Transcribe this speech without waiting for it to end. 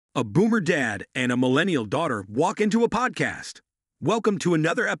A boomer dad and a millennial daughter walk into a podcast. Welcome to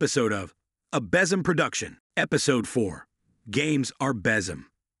another episode of a BEZM production, Episode 4. Games are BEZM.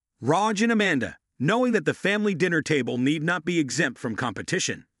 Rog and Amanda, knowing that the family dinner table need not be exempt from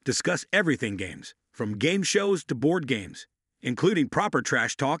competition, discuss everything games, from game shows to board games, including proper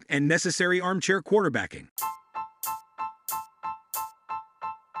trash talk and necessary armchair quarterbacking.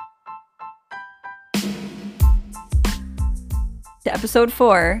 To episode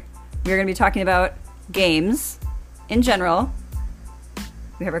 4, we're going to be talking about games in general.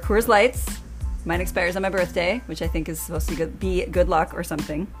 We have our Coors Lights. Mine expires on my birthday, which I think is supposed to be good luck or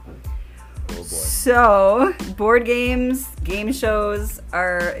something. Oh boy. So, board games, game shows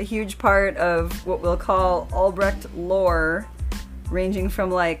are a huge part of what we'll call Albrecht lore, ranging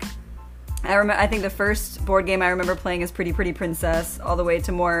from I think the first board game I remember playing is Pretty Pretty Princess, all the way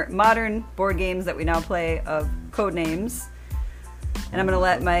to more modern board games that we now play of Codenames. And I'm going to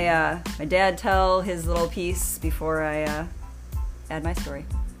let my dad tell his little piece before I add my story.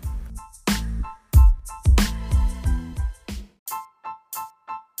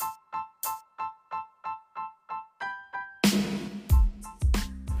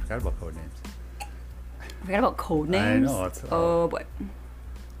 Forgot about code names. Forgot about Codenames? I know. It's, oh boy.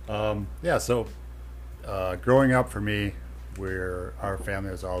 So growing up for me, our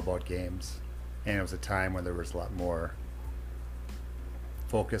family was all about games. And it was a time when there was a lot more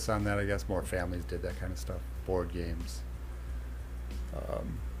focus on that, I guess. More families did that kind of stuff. Board games.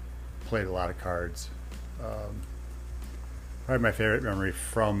 Played a lot of cards. Probably my favorite memory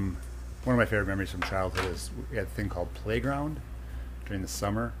from from childhood is we had a thing called Playground during the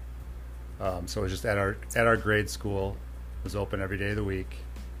summer. So it was just at our grade school. It was open every day of the week.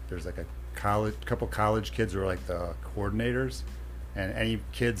 There's like a couple college kids who were like the coordinators, and any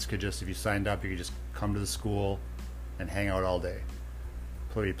kids could just, if you signed up, you could just come to the school and hang out all day.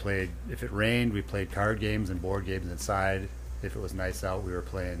 We played, if it rained, we played card games and board games inside. If it was nice out, we were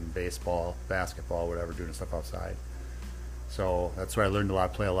playing baseball, basketball, whatever, doing stuff outside. So that's where I learned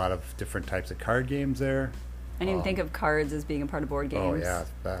play a lot of different types of card games there. I didn't even think of cards as being a part of board games. Oh yeah,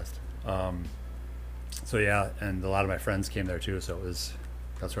 it's the best. So yeah, and a lot of my friends came there too, so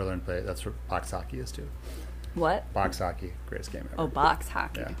that's where I learned to play. That's where box hockey is too. What? Box hockey, greatest game ever. Oh, box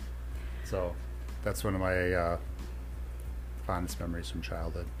hockey. Yeah. So that's one of my fondest memories from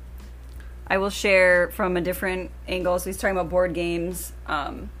childhood. I will share from a different angle. So he's talking about board games,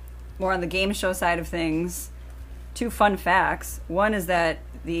 more on the game show side of things. 2 fun facts. One is that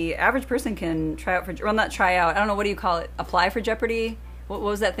the average person can try out not try out. I don't know, what do you call it? Apply for Jeopardy? What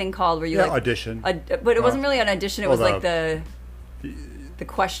was that thing called? Where you audition. But it wasn't really an audition. It was like the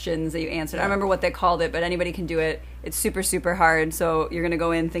questions that you answered. I don't remember what they called it, but anybody can do it. It's super, super hard. So you're going to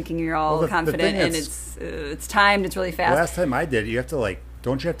go in thinking you're all confident, and it's timed. It's really fast. Last time I did,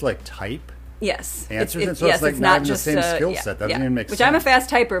 don't you have to type? Yes. Answers, it's not just the same skill set. Doesn't even make sense. Which I'm a fast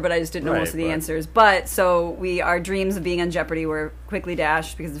typer, but I just didn't know most of the answers. But so our dreams of being on Jeopardy were quickly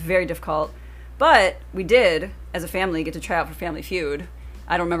dashed because it's very difficult. But we did, as a family, get to try out for Family Feud.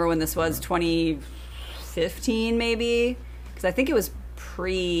 I don't remember when this was, 2015 maybe, because I think it was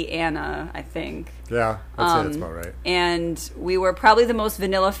pre-Anna, I think. Yeah, that's about right. And we were probably the most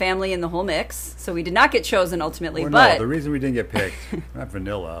vanilla family in the whole mix, so we did not get chosen ultimately. Well, but no, the reason we didn't get picked, not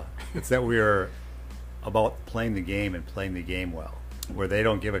vanilla, it's that we were about playing the game and playing the game well, where they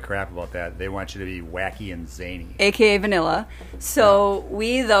don't give a crap about that. They want you to be wacky and zany. AKA vanilla. So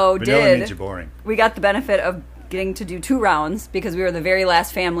we, though, vanilla means you're boring. We got the benefit of getting to do 2 rounds because we were the very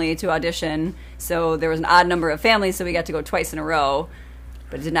last family to audition. So there was an odd number of families, so we got to go twice in a row.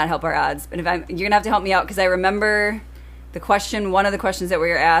 But it did not help our odds. But you're going to have to help me out, because I remember one of the questions that we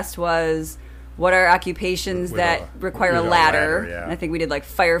were asked was, what are occupations that require a ladder? Yeah. And I think we did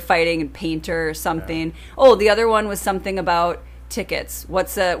firefighting and painter or something. Yeah. Oh, the other one was something about tickets.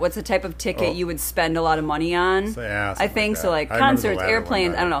 What's a type of ticket you would spend a lot of money on? So, yeah, I think so, concerts,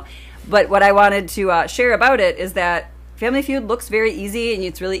 airplanes, I don't know. But what I wanted to share about it is that Family Feud looks very easy, and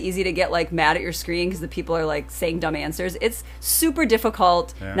it's really easy to get mad at your screen because the people are saying dumb answers. It's super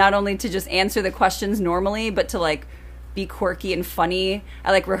difficult, not only to just answer the questions normally, but to be quirky and funny.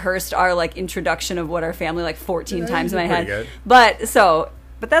 I rehearsed our introduction of what our family 14 times in my head. Good. But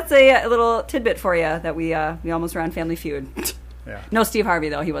that's a little tidbit for you that we almost ran Family Feud. Yeah. No Steve Harvey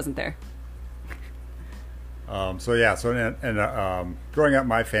though, he wasn't there. Growing up,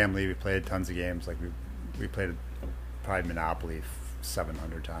 my family, we played tons of games. We played probably Monopoly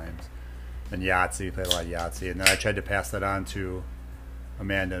 700 times, and Yahtzee. We played a lot of Yahtzee, and then I tried to pass that on to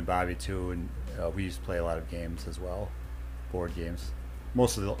Amanda and Bobby too, and we used to play a lot of games as well, board games. A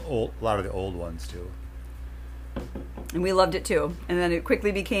lot of the old ones too. And we loved it too. And then it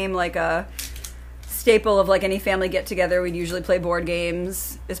quickly became like a staple of like any family get together. We'd usually play board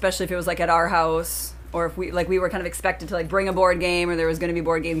games, especially if it was like at our house, or if we were kind of expected to like bring a board game, or there was going to be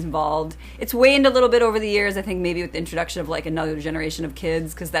board games involved. It's waned a little bit over the years, I think, maybe with the introduction of like another generation of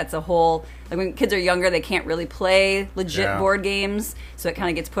kids, because that's a whole, like when kids are younger, they can't really play legit board games, so it kind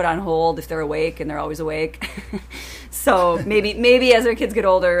of gets put on hold if they're awake, and they're always awake. So maybe as our kids get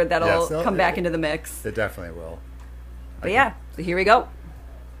older, that'll come back into the mix. It definitely will. But yeah, so here we go.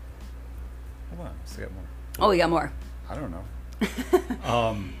 Hold on, let's get more. Oh, we got more. I don't know.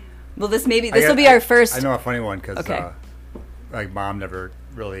 Well, this will be our first. I know a funny one because Okay. like Mom never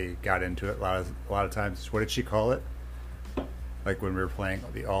really got into it a lot of times. What did she call it? Like when we were playing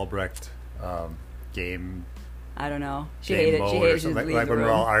the Albrecht game. I don't know. She game hated. mode She or hated. something. Like when we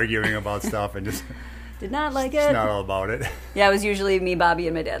were all arguing about stuff and just Did not like just it. not all about it. Yeah, it was usually me, Bobby,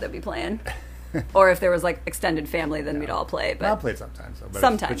 and my dad that'd be playing. Or if there was like extended family, then we'd all play. But Mom played sometimes. Though, but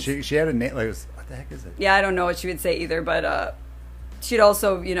sometimes. But she had a name. Like, what the heck is it? Yeah, I don't know what she would say either, but she'd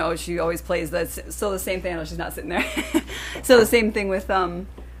also, she always plays that. So the same thing. I know she's not sitting there. So the same thing with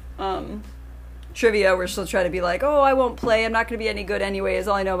trivia, where she'll try to be like, "Oh, I won't play. I'm not going to be any good anyways.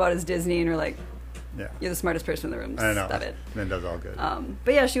 All I know about is Disney," and we're like, Yeah. "You're the smartest person in the room. I know. Stop it." And then does all good.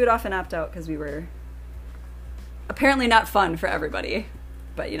 But yeah, she would often opt out because we were apparently not fun for everybody.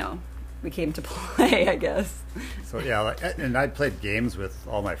 But we came to play, I guess. So yeah, and I played games with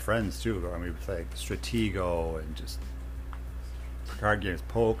all my friends too. I mean, we played Stratego and just card games,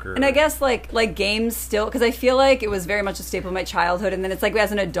 poker. And I guess like games still, because I feel like it was very much a staple of my childhood. And then it's like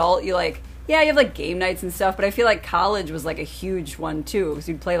as an adult, you have like game nights and stuff. But I feel like college was like a huge one too, because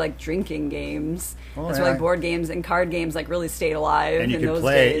you'd play like drinking games. That's where like board games and card games like really stayed alive. And you in can those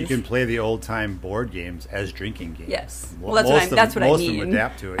play. days. You can play the old time board games as drinking games. Yes. Well, Well, that's what I most mean. of them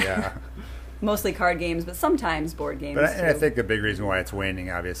adapt to it. Yeah. Mostly card games, but sometimes board games. But I too. think the big reason why it's waning,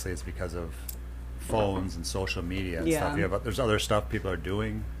 obviously, is because of phones and social media and stuff. There's other stuff people are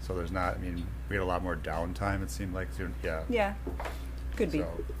doing, so there's not. I mean, we had a lot more downtime. It seemed like, yeah. Yeah, could be.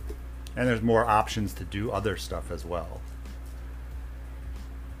 So, and there's more options to do other stuff as well.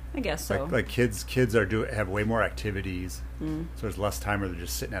 I guess so. Like kids have way more activities, so there's less time where they're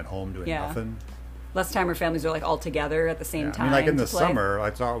just sitting at home doing nothing. Less time where families are like all together at the same time. I mean, like in the to play. summer,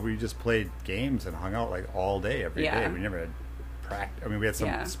 I thought we just played games and hung out like all day, every day. We never had practice. I mean, we had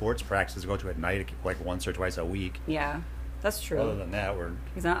some sports practices to go to at night, like once or twice a week. Yeah, that's true. Other than that,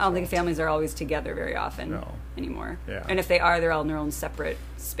 because I don't think families are always together very often anymore. Yeah. And if they are, they're all in their own separate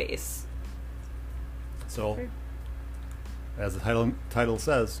space. So, as the title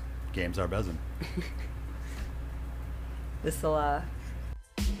says, games are BEZM. This'll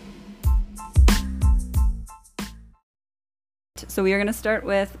So we are going to start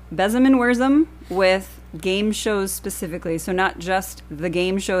with BEZM and WERZM with game shows specifically. So not just the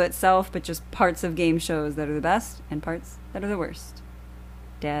game show itself, but just parts of game shows that are the best and parts that are the worst.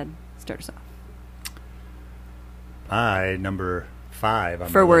 Dad, start us off. My number 5 on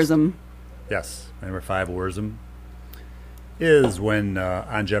For WERZM. Yes, my number 5 WERZM is when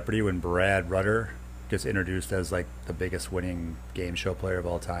on Jeopardy, when Brad Rutter gets introduced as like the biggest winning game show player of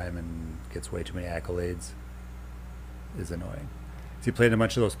all time and gets way too many accolades. Is annoying. So he played in a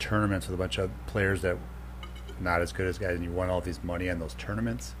bunch of those tournaments with a bunch of players that not as good as guys, and you won all these money on those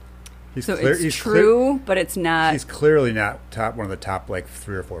tournaments. It's true, but it's not. He's clearly not one of the top like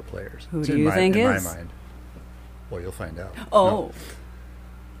 3 or 4 players. Who do you think is? In my mind. Well, you'll find out. Oh, no.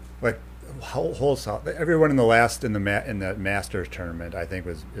 Like whole everyone in the Masters tournament, I think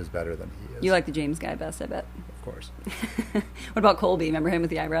is better than he is. You like the James guy best, I bet. Of course. What about Colby? Remember him with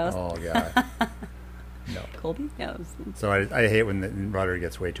the eyebrows? Oh God. No. Colby? Yeah. So I hate when Rutter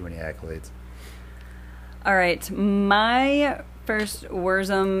gets way too many accolades. All right. My first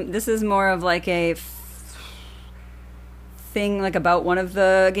WERZM, this is more of like a thing like about one of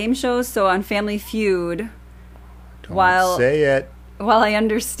the game shows. So on Family Feud, say it. While I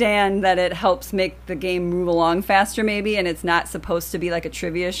understand that it helps make the game move along faster maybe, and it's not supposed to be like a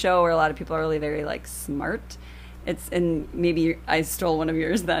trivia show where a lot of people are really very like smart. And maybe I stole one of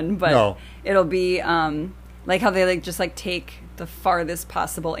yours then, but it'll be like how they like just like take the farthest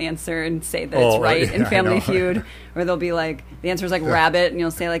possible answer and say that it's right in Family Feud, or they'll be like the answer is like rabbit, and you'll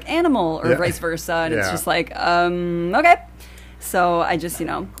say like animal, or vice versa, and it's just like okay. So I just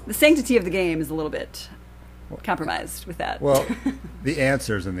the sanctity of the game is a little bit compromised with that. Well, the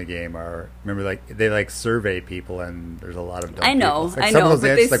answers in the game are, remember, like they like survey people, and there's a lot of dumb people. Like, some of those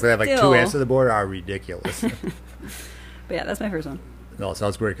answers, like they have like 2 answers to the board, are ridiculous. But yeah, that's my first one. No, so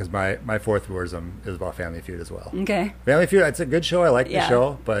that's weird because my 4th WERZM is about Family Feud as well. Okay. Family Feud, it's a good show. I like the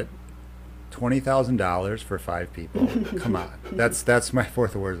show, but $20,000 for 5 people. Come on, that's my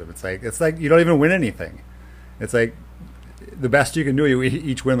fourth words of it. It's like you don't even win anything. It's like the best you can do. You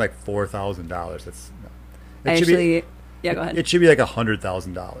each win like $4,000. Yeah, go ahead. It should be like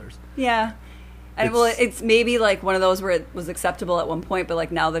 $100,000. Yeah. And it's maybe like one of those where it was acceptable at one point, but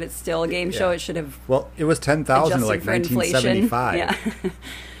like now that it's still a game show, it should have. Well, it was 10,000 in like 1975. Yeah.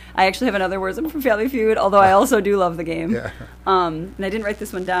 I actually have another word from Family Feud, although I also do love the game. Yeah. And I didn't write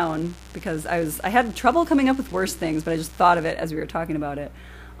this one down because I had trouble coming up with worse things, but I just thought of it as we were talking about it.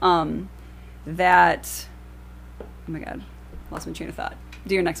 Oh my God, lost my train of thought.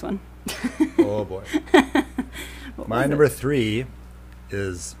 Do your next one. Oh boy. My number 3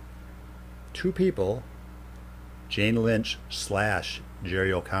 is 2 people, Jane Lynch /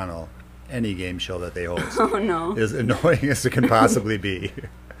 Jerry O'Connell, any game show that they host. Oh no. Is annoying as it can possibly be.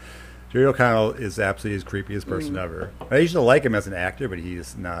 Jerry O'Connell is absolutely as creepiest person ever. I used to like him as an actor, but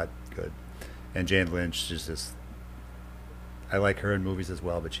he's not good. And Jane Lynch is just, I like her in movies as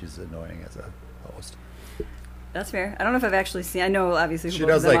well, but she's annoying as a host. That's fair. I don't know if I've actually seen. I know obviously who she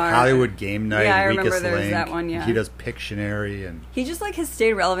both does of them like are. Hollywood Game Night. Yeah, I Weakest remember there's Link. that one. Yeah, he does Pictionary, and he just like has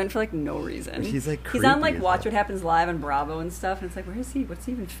stayed relevant for like no reason. He's like he's on like creepy as Watch hell. What Happens Live on Bravo and stuff, and it's like, where is he? What's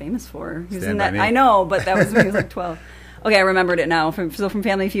he even famous for? He was Stand in By that. Me. I know, but that was when he was like 12. Okay, I remembered it now. From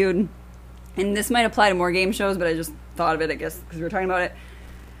Family Feud, and this might apply to more game shows, but I just thought of it, I guess, because we were talking about it.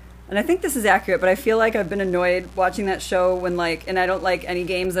 And I think this is accurate, but I feel like I've been annoyed watching that show when like, and I don't like any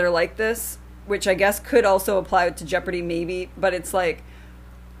games that are like this, which I guess could also apply to Jeopardy maybe, but it's like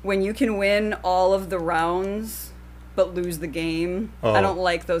when you can win all of the rounds but lose the game. Oh. I don't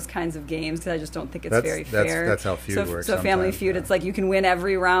like those kinds of games because I just don't think it's very fair. That's how Feud works. So Family sometimes, Feud, yeah. it's like you can win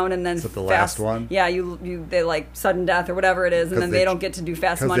every round and then Is it the last one? Yeah, they like sudden death or whatever it is, and then they don't get to do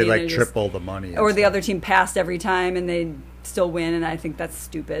fast money. Because they and like triple the money. Or the other team passed every time and they still win, and I think that's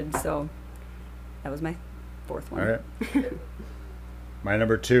stupid. So that was my fourth one. All right. My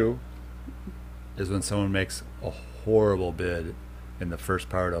number 2 is when someone makes a horrible bid in the first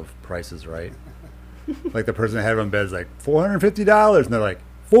part of Price is Right. Like the person that had it on bed is like $450, and they're like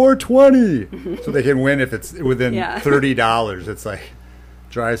 $420, so they can win if it's within $30. It's like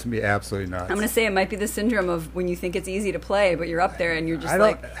drives me absolutely nuts. I'm going to say it might be the syndrome of when you think it's easy to play, but you're up there and you're just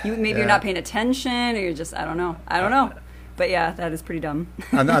maybe you're not paying attention, or you're just I don't know. But yeah, that is pretty dumb.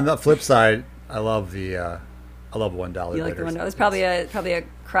 on the flip side, I love $1 You like the bidders. $1? It's probably a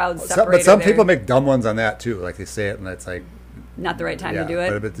crowd separator. But some there. people make dumb ones on that too. Like they say it, and it's like Not the right time to do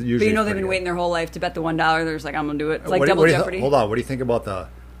it. But you know they've been waiting their whole life to bet the $1. They're just like, I'm going to do it. It's like Double Jeopardy. Hold on. What do you think about the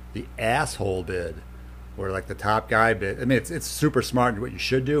asshole bid, where like the top guy bid? I mean, it's super smart and what you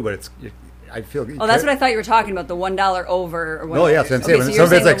should do, but I feel. Oh, that's what I thought you were talking about, the $1 over or whatever. Oh, yeah, that's what I'm saying. Okay, When so some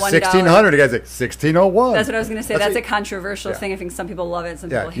bids like $1. $1,600, the guy's like $1,601. That's what I was going to say. That's a controversial thing. I think some people love it, some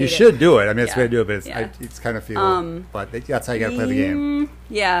people hate it. You should do it. I mean, it's way to do it, but it's kind of feel. But that's how you got to play the game.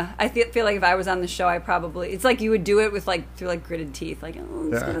 Yeah, I feel like if I was on the show, it's like you would do it with through gritted teeth, like, oh,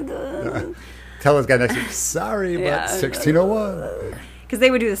 it's gonna go. Yeah. Tell this guy next to you, sorry, but 1601. Because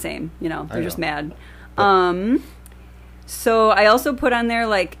they would do the same, they're just mad. So I also put on there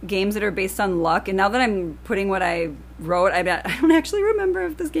games that are based on luck, and now that I'm putting what I wrote, I don't actually remember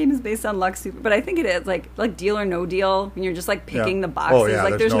if this game is based on luck, but I think it is, like Deal or No Deal, when you're just picking the boxes. Oh,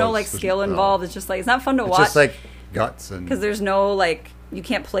 yeah, there's no skill involved. It's just it's not fun to watch. It's just guts and because there's no you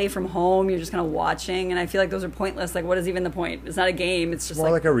can't play from home. You're just kind of watching, and I feel like those are pointless. What is even the point? It's not a game. It's just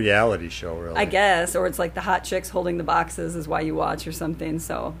more like a reality show, really. I guess, or it's like the hot chicks holding the boxes is why you watch or something.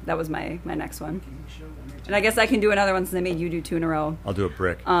 So that was my next one. And I guess I can do another one since I made you do 2 in a row. I'll do a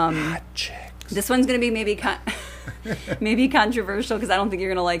brick. Hot chicks. This one's going to be maybe maybe controversial because I don't think you're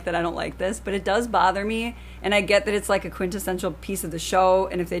going to like that I don't like this, but it does bother me. And I get that it's a quintessential piece of the show,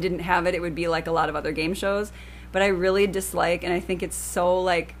 and if they didn't have it, it would be like a lot of other game shows. But I really dislike, and I think it's so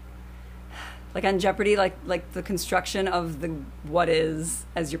like on Jeopardy, like the construction of the what is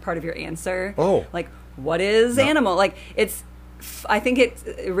as your part of your answer. Oh. What is animal? I think it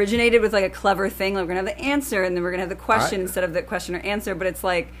originated with a clever thing. We're going to have the answer, and then we're going to have the question instead of the question or answer. But it's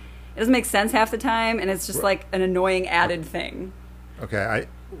it doesn't make sense half the time, and it's just an annoying added thing. Okay,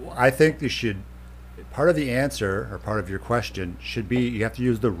 I think you should, part of the answer or part of your question should be you have to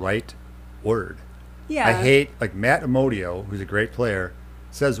use the right word. Yeah. I hate, Matt Amodio, who's a great player,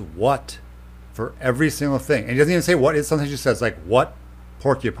 says what for every single thing. And he doesn't even say what. Sometimes he says, what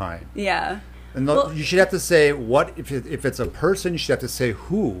porcupine. Yeah. And you should have to say what, if it's a person, you should have to say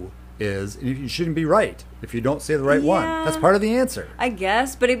who is you shouldn't be right if you don't say the right one. Yeah. That's part of the answer. I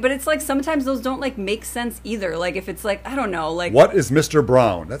guess, but it's like sometimes those don't like make sense either. Like if it's like I don't know, like What is Mr.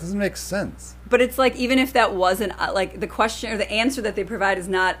 Brown? That doesn't make sense. But it's like even if that wasn't like the question or the answer that they provide is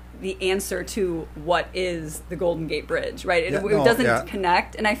not the answer to what is the Golden Gate Bridge, right? It doesn't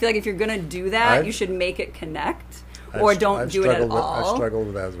connect, and I feel like if you're gonna do that, you should make it connect. Or don't do it at all. I struggled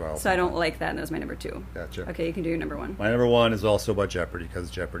with that as well. So I don't like that, and that was my number 2. Gotcha. Okay, you can do your number 1. My number 1 is also about Jeopardy,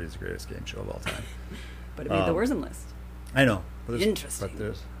 because Jeopardy is the greatest game show of all time. But it made the WERSM list. I know. Interesting. But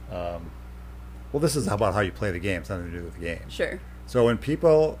there's, well, this is about how you play the game. It's nothing to do with the game. Sure. So when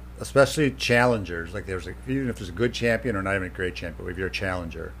people, especially challengers, like even if there's a good champion or not even a great champion, but if you're a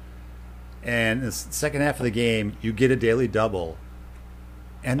challenger, and in the second half of the game, you get a daily double,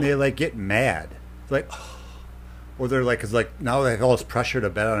 and they like get mad. It's like, oh. Or they're like, cause like now they have all this pressure to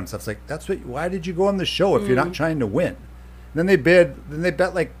bet on themselves. It's like why did you go on the show if you're not trying to win? And then they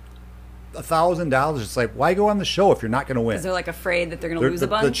bet like $1,000. It's like why go on the show if you're not going to win? Because they're like afraid that they're going to lose a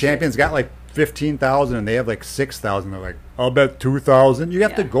bunch. The champion's got like 15,000 and they have like 6,000. They're like, I'll bet 2,000. You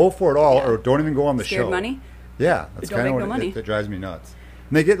have to go for it all, or don't even go on the Scared show. Money. Yeah, that's kind of what that drives me nuts.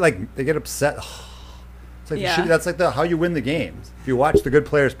 And they get upset. It's like that's like how you win the games. If you watch the good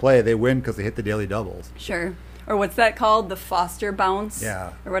players play, they win because they hit the daily doubles. Sure. Or what's that called? The Foster bounce?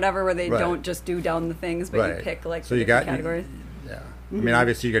 Yeah. Or whatever, where they don't just do down the things, but you pick like so the you got categories. Yeah. I mean,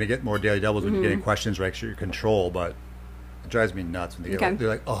 obviously you're going to get more daily doubles when you're getting questions right, so you control, but it drives me nuts when they get they're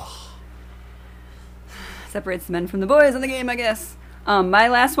like, oh. Separates the men from the boys in the game, I guess. My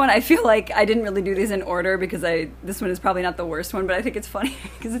last one, I feel like I didn't really do these in order because this one is probably not the worst one, but I think it's funny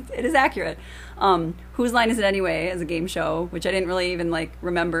because it is accurate. Whose Line Is It Anyway as a game show, which I didn't really even like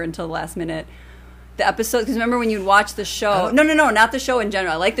remember until the last minute. The episode, because remember when you'd watch the show? No, not the show in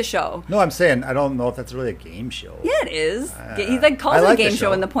general. I like the show. No, I'm saying I don't know if that's really a game show. Yeah, it is. He like calls it a game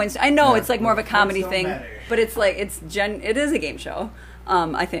show in the points. I know it's like more of a comedy thing, but it's like it is a game show.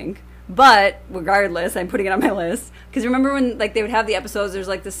 I think. But regardless, I'm putting it on my list because remember when like they would have the episodes. There's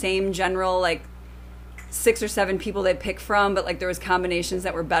like the same general like 6 or 7 people they pick from, but like there was combinations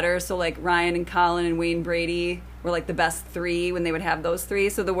that were better. So like Ryan and Colin and Wayne Brady were like the best 3 when they would have those 3.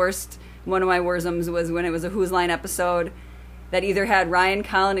 So the worst. One of my WERSMs was when it was a Whose Line episode that either had Ryan,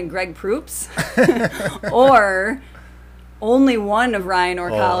 Colin, and Greg Proops, or only one of Ryan or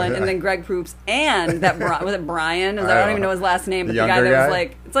Colin, and then Greg Proops, and that was it Brian? I don't even know his last name, but the guy that was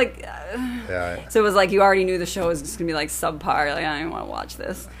like, it's like, so it was like you already knew the show was just gonna be like subpar. Like I don't even want to watch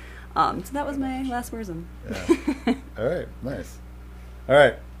this. So that was my last WERSM. Yeah. All right, nice. All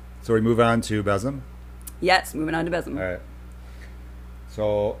right, so we move on to BEZM. Yes, moving on to BEZM. All right.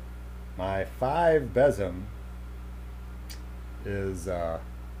 So. My 5 BEZM is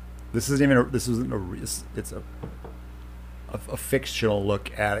it's a fictional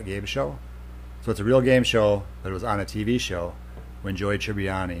look at a game show. So it's a real game show, but it was on a TV show when Joey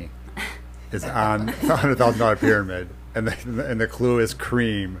Tribbiani is on the $100,000 pyramid, and the clue is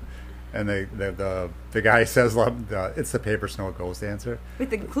cream, and the guy says it's the Paper Snow Ghost answer. Wait,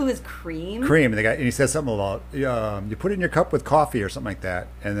 the clue is cream. Cream, and he says something about you put it in your cup with coffee or something like that,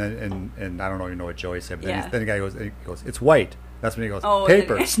 and then and I don't even know what Joey said, but then the guy goes it's white. That's when he goes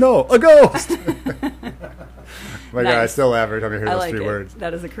paper, snow, a ghost. My God, I still laugh every time I hear those 3 words.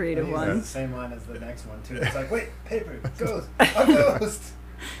 That is a creative one. That's the same line as the next one too. It's like wait, paper, ghost, a ghost.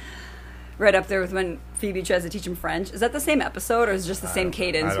 Right up there with when Phoebe tries to teach him French. Is that the same episode, or is it just the same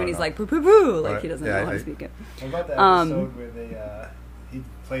cadence when he's like poo poo poo, like he doesn't know how to speak it? What about the episode where he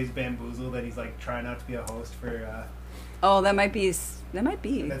plays Bamboozled and he's like trying not to be a host for? Oh, that might be.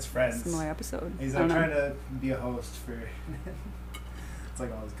 And that's Friends. A similar episode. He's like trying to be a host for. It's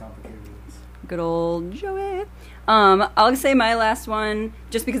like all these complicated. Good old Joey. I'll say my last one,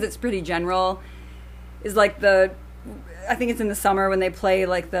 just because it's pretty general, is like I think it's in the summer when they play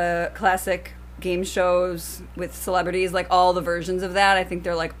like the classic game shows with celebrities, like all the versions of that. I think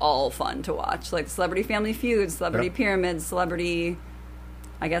they're like all fun to watch, like Celebrity Family Feud, Celebrity Pyramid, Celebrity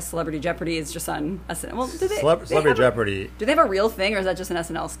Jeopardy is just on SNL. Well, Celebrity Jeopardy. Do they have a real thing, or is that just an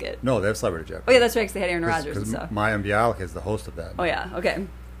SNL skit? No, they have Celebrity Jeopardy. Oh yeah, that's right, because they had Aaron Rodgers and stuff. Maya Bialik is the host of that. Oh yeah, okay.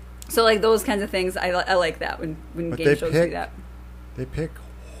 So like those kinds of things, I like that when game shows do that. They pick.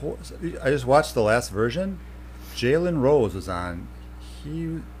 I just watched the last version. Jalen Rose was on.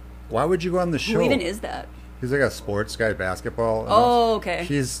 Why would you go on the show? Who even is that? He's like a sports guy, basketball. Oh, okay.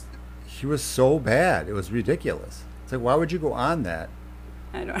 He was so bad. It was ridiculous. It's like, why would you go on that?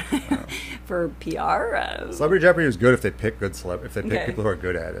 I don't know. For PR? Celebrity Jeopardy is good if they pick good if they pick people who are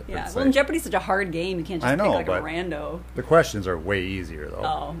good at it. Yeah. Well, Jeopardy's such a hard game. You can't just pick like a rando. The questions are way easier, though.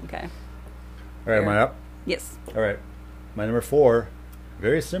 Oh, okay. All right, am I up? Yes. All right. My number 4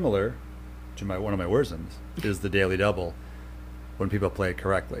 very similar to one of my worsens, is the daily double when people play it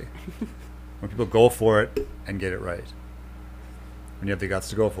correctly. When people go for it and get it right. When you have the guts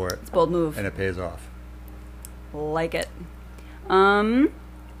to go for it. It's a bold move. And it pays off. Like it.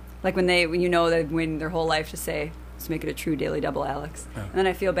 Like when you know they've waited their whole life to say, let's make it a true daily double, Alex. Oh. And then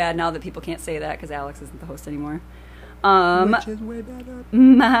I feel bad now that people can't say that because Alex isn't the host anymore. Which is way better.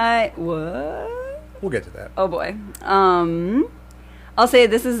 What? We'll get to that. Oh boy. I'll say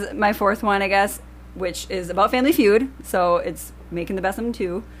this is my fourth one, I guess, which is about Family Feud. So it's making the BEZM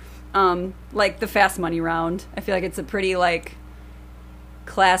 2. Like the fast money round. I feel like it's a pretty like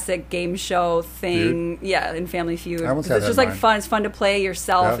classic game show thing. Feud? Yeah, in Family Feud. I almost It's had just that in like mind. fun. It's fun to play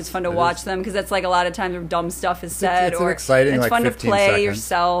yourself. Yeah, it's fun to it watch is. them because that's like a lot of times where dumb stuff is said. It's an or exciting, it's like, fun to 15 play seconds.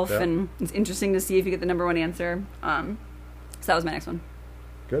 yourself, Yep. and it's interesting to see if you get the number one answer. So that was my next one.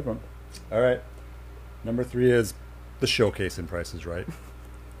 Good one. All right. Number 3 is the showcase in Price is Right.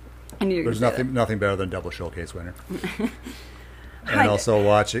 I knew you were There's gonna say nothing better than double showcase winner. Hi. And also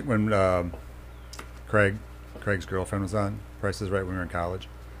watching when Craig's girlfriend was on Price is Right when we were in college.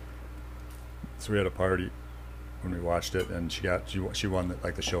 So we had a party when we watched it, and she won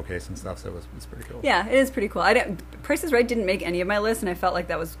like the showcase and stuff. So it was pretty cool. Yeah, it is pretty cool. Price is Right didn't make any of my list, and I felt like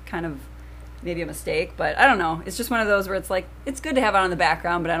that was kind of maybe a mistake. But I don't know. It's just one of those where it's like it's good to have it on the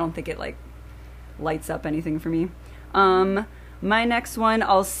background, but I don't think it like lights up anything for me. My next one,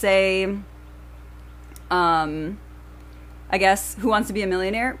 I'll say, I guess, Who Wants to Be a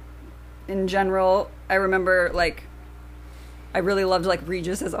Millionaire? In general, I remember, like, I really loved, like,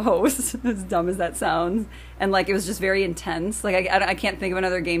 Regis as a host, as dumb as that sounds. And, like, it was just very intense. Like, I can't think of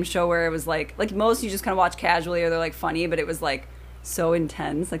another game show where it was, like most you just kind of watch casually or they're, like, funny, but it was, like, so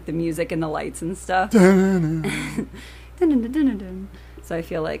intense. Like, the music and the lights and stuff. So I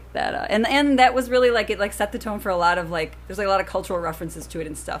feel like that, and that was really like it like set the tone for a lot of like there's like a lot of cultural references to it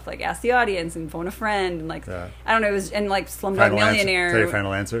and stuff like Ask the Audience and Phone a Friend and like I don't know it was and like Slumdog Millionaire. Is that your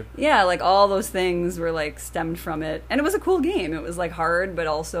final answer? Yeah, like all those things were like stemmed from it, and it was a cool game. It was like hard but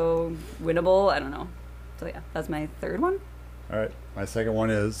also winnable. I don't know. So yeah, that's my third one. All right, my second one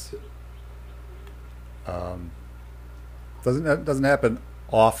is doesn't happen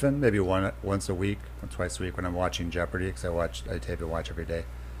often, maybe once a week or twice a week when I'm watching Jeopardy, because I tape and watch every day.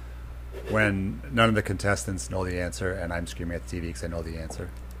 When none of the contestants know the answer and I'm screaming at the TV because I know the answer.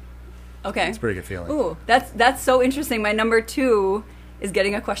 Okay, it's a pretty good feeling. Ooh, that's so interesting. My number 2 is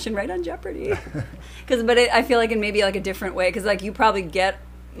getting a question right on Jeopardy, I feel like in maybe like a different way because like you probably get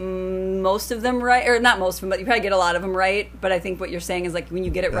most of them right, or not most of them, but you probably get a lot of them right. But I think what you're saying is like when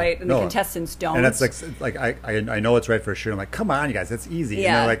you get it right and the contestants don't. And that's like I know it's right for sure. I'm like, come on, you guys, that's easy. Yeah.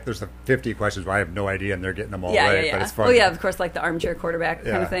 And then like there's 50 questions where I have no idea and they're getting them all right. Yeah. But it's fun. Oh yeah, of course, like the armchair quarterback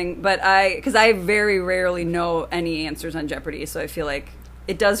kind of thing. But because I very rarely know any answers on Jeopardy, so I feel like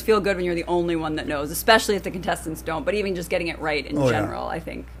it does feel good when you're the only one that knows, especially if the contestants don't. But even just getting it right in general, I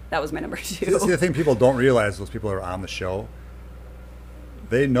think that was my number 2. See, the thing people don't realize, those people who are on the show,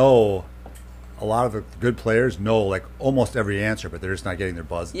 they know. A lot of the good players know like almost every answer, but they're just not getting their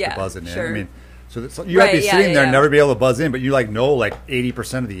buzzing in. Sure. I mean, so you might be sitting there and never be able to buzz in, but you like know like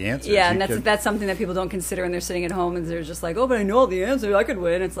 80% of the answers. Yeah, and that's something that people don't consider when they're sitting at home and they're just like, oh, but I know all the answers, I could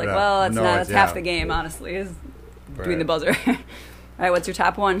win. It's like, well, that's not. That's half the game, honestly, is doing the buzzer. All right, what's your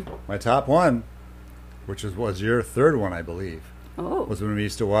top one? My top one, which was your third one, I believe. Oh, was when we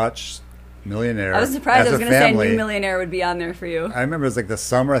used to watch Millionaire. I was surprised. I was going to say I knew Millionaire would be on there for you. I remember it was like the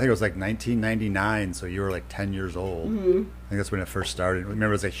summer. I think it was like 1999. So you were like 10 years old. Mm-hmm. I think that's when it first started. I remember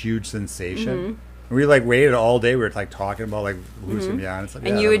it was a huge sensation. Mm-hmm. And we like waited all day. We were like talking about like who's going to be on. It's like,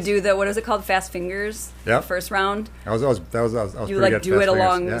 and you would do what is it called? Fast Fingers. Yep. The first round. I was you like do it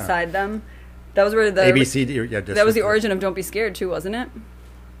alongside them. That was where the ABCD. Yeah, that was the origin of Don't Be Scared too, wasn't it?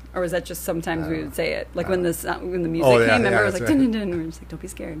 Or was that just sometimes we would say it like when the music came? Remember, it was like dun dun dun. We were just like Don't Be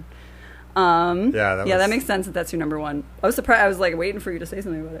Scared. That makes sense that's your number 1. I was surprised. I was like waiting for you to say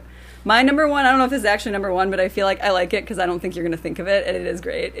something about it. My number 1, I don't know if this is actually number 1, but I feel like I like it because I don't think you're going to think of it, and it is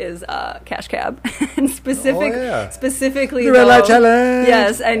great, is Cash Cab. And specifically the Red Light Challenge.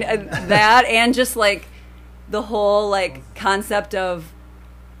 Yes, and that, and just like the whole like concept of,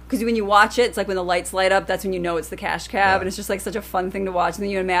 because when you watch it, it's like when the lights light up, that's when you know it's the Cash Cab, and it's just like such a fun thing to watch. And then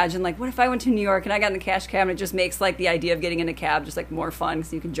you imagine like, what if I went to New York and I got in the Cash Cab, and it just makes like the idea of getting in a cab just like more fun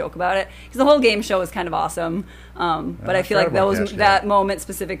because you can joke about it. Because the whole game show is kind of awesome, but I feel like that moment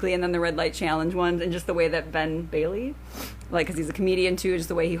specifically, and then the Red Light Challenge one, and just the way that Ben Bailey, like because he's a comedian too, just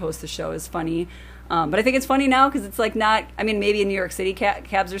the way he hosts the show is funny. But I think it's funny now because it's like not. I mean, maybe in New York City,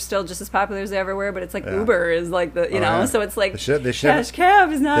 cabs are still just as popular as they ever were. But it's like Uber is like the So it's like cash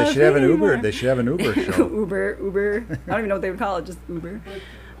cab is not. They should have an Uber. They should have an Uber show. Uber. I don't even know what they would call it. Just Uber.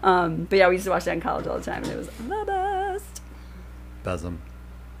 But yeah, we used to watch that in college all the time, and it was the best. BEZM.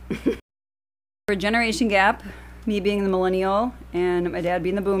 For generation gap, me being the millennial and my dad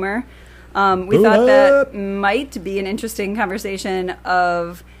being the boomer, we thought that might be an interesting conversation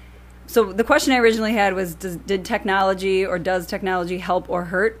of. So the question I originally had was, did technology or does technology help or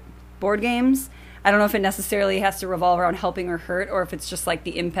hurt board games? I don't know if it necessarily has to revolve around helping or hurt, or if it's just like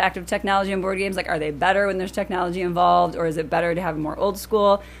the impact of technology on board games. Like, are they better when there's technology involved, or is it better to have more old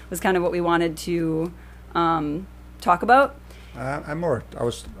school? Was kind of what we wanted to talk about. I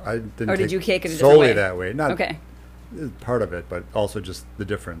didn't. Or did take you take it a different solely way? that way? Not okay. Part of it, but also just the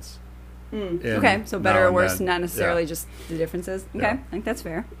difference. Okay, so better or worse, not necessarily just the differences. Okay, I think that's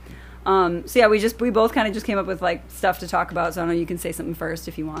fair. So yeah, we both kind of just came up with like stuff to talk about. So I don't know, you can say something first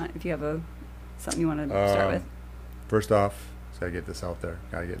if you want. If you have something you want to start with. First off, gotta get this out there.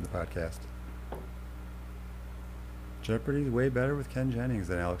 Gotta get in the podcast. Jeopardy's way better with Ken Jennings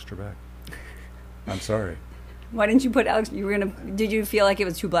than Alex Trebek. I'm sorry. Why didn't you put Alex? Did you feel like it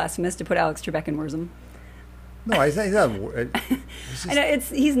was too blasphemous to put Alex Trebek in Wurzum? No, he's not. I know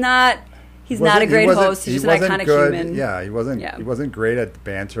he's not. He's not a great host. He's just an iconic human. Yeah, he wasn't. Yeah. He wasn't great at the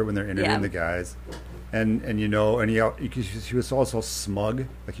banter when they're interviewing the guys, and he was also smug.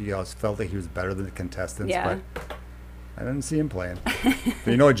 Like he always felt like he was better than the contestants. Yeah. But I didn't see him playing.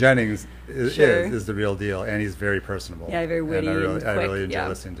 But Jennings is the real deal, and he's very personable. Yeah, very witty. And I really enjoy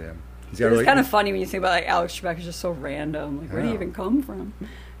listening to him. It's kind of funny when you think about like Alex Trebek is just so random. Like, where did he even come from?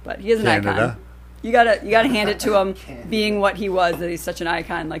 But he is an icon. You gotta hand it to him, being what he was. That he's such an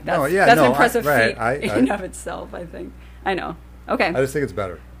icon. Like that's an impressive feat in and of itself. I think. I know. Okay. I just think it's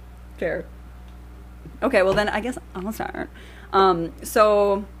better. Fair. Okay. Well, then I guess I'll start.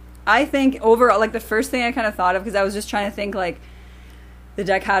 So I think overall, like the first thing I kind of thought of, because I was just trying to think like the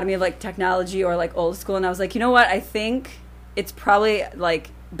dichotomy of like technology or like old school, and I was like, you know what? I think it's probably like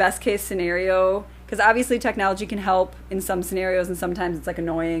best case scenario, because obviously technology can help in some scenarios, and sometimes it's like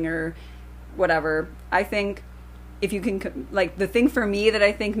annoying or whatever. I think if you can, like, the thing for me that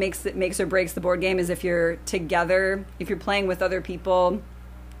I think makes or breaks the board game is if you're together, if you're playing with other people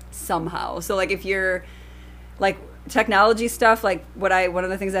somehow. So like if you're like technology stuff, like one of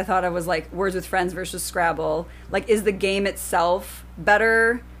the things I thought of was like Words with Friends versus Scrabble. Like, is the game itself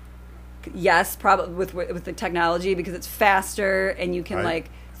better? Yes, probably with the technology, because it's faster and you can like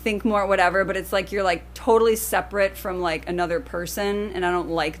think more, whatever, but it's like you're like totally separate from like another person, and I don't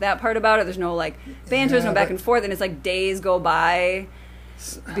like that part about it. There's no like banter, there's no back and forth, and it's like days go by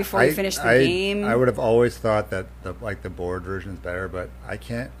before you finish the game. I would have always thought that the board version is better, but I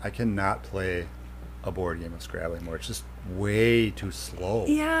cannot play a board game of Scrabble anymore. It's just way too slow.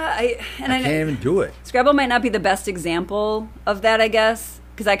 Yeah, I can't even do it. Scrabble might not be the best example of that, I guess,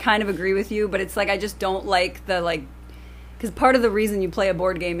 because I kind of agree with you, but it's like I just don't like the like. Because part of the reason you play a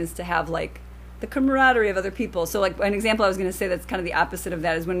board game is to have, like, the camaraderie of other people. So, like, an example I was going to say that's kind of the opposite of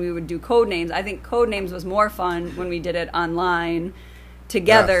that is when we would do Codenames. I think Codenames was more fun when we did it online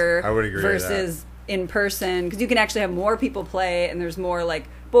together, yes, I would agree versus in person. Because you can actually have more people play, and there's more, like,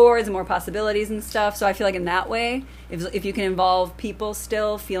 boards and more possibilities and stuff. So I feel like in that way, if you can involve people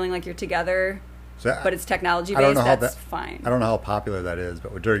still feeling like you're together, but it's technology-based, that's fine. I don't know how popular that is,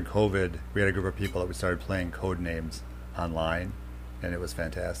 but during COVID, we had a group of people that we started playing Codenames online, and it was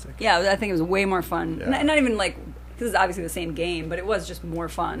fantastic. Yeah, I think it was way more fun. Yeah. Not even like, because it's obviously the same game, but it was just more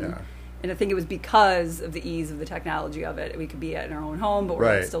fun. Yeah. And I think it was because of the ease of the technology of it. We could be in our own home, but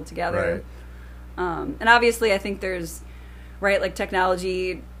we're still together. Right. And obviously, I think there's, like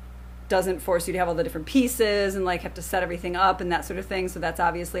technology doesn't force you to have all the different pieces and like have to set everything up and that sort of thing. So that's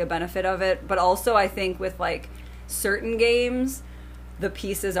obviously a benefit of it. But also, I think with like certain games, the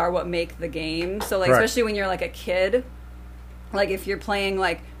pieces are what make the game. So like, especially when you're like a kid. Like if you're playing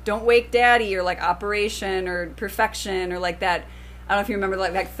like Don't Wake Daddy or like Operation or Perfection or like that, I don't know if you remember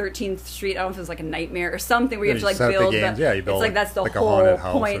like 13th Street, I don't know if it was like a Nightmare or something where you have to like build games. Yeah, you build it's like that's the like whole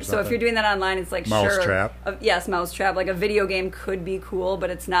point. So if you're doing that online, it's like Mousetrap. Yes, Mousetrap. Like a video game could be cool, but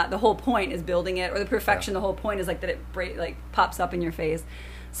it's not. The whole point is building it. Or the Perfection, the whole point is like that it pops up in your face.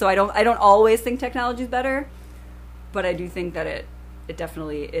 So I don't always think technology is better, but I do think that it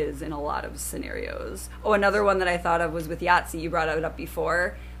definitely is in a lot of scenarios. Oh, another one that I thought of was with Yahtzee. You brought it up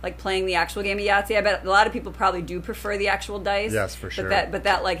before, like playing the actual game of Yahtzee. I bet a lot of people probably do prefer the actual dice. Yes, for sure. But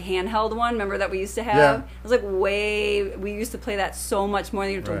that like handheld one, remember that we used to have? Yeah. It was like we used to play that so much more.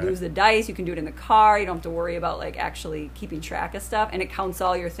 You have to lose the dice. You can do it in the car. You don't have to worry about like actually keeping track of stuff, and it counts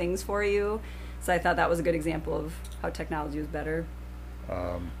all your things for you. So I thought that was a good example of how technology was better.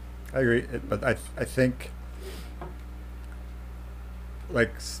 I agree, but I think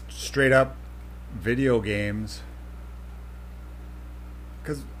like straight up video games,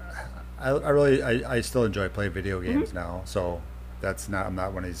 because I still enjoy playing video games now. So I'm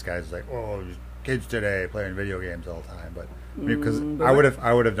not one of these guys like, oh, kids today playing video games all the time. But because I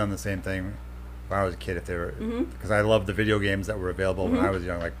would have done the same thing when I was a kid if they were, because I loved the video games that were available when I was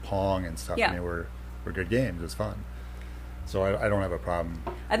young, like Pong and stuff. And they were good games. It was fun. So I don't have a problem.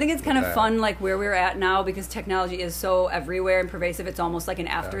 I think it's kind of fun, like where we're at now, because technology is so everywhere and pervasive. It's almost like an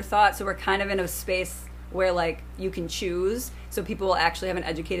afterthought. So we're kind of in a space where like you can choose. So people will actually have an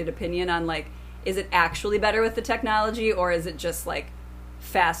educated opinion on like, is it actually better with the technology, or is it just like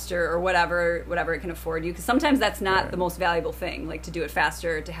faster or whatever it can afford you? Because sometimes that's not the most valuable thing, like to do it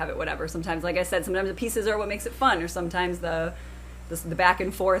faster, to have it whatever. Sometimes, like I said, sometimes the pieces are what makes it fun, or sometimes the back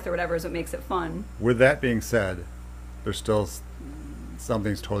and forth or whatever is what makes it fun. With that being said, there's still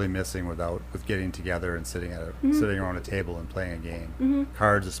something's totally missing with getting together and sitting around a table and playing a game.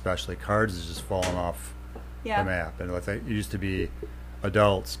 Cards especially. Cards is just falling off the map. And it used to be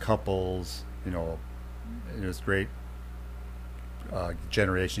adults, couples, it was great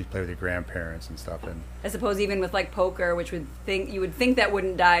generations. You play with your grandparents and stuff. And I suppose even with like poker, which you would think that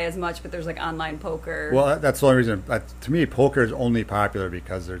wouldn't die as much, but there's like online poker. Well, that's the only reason. To me, poker is only popular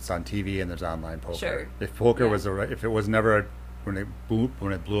because it's on TV and there's online poker. Sure. If poker if it was never when it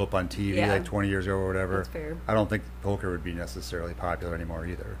blew up on TV like 20 years ago or whatever, that's fair. I don't think poker would be necessarily popular anymore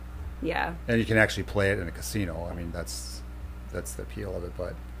either. Yeah. And you can actually play it in a casino. I mean, that's the appeal of it.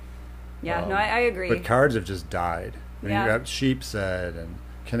 But I agree. But cards have just died. I mean, Yeah. you got Sheepshead and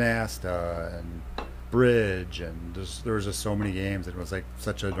Canasta and Bridge, and there was just so many games. It was like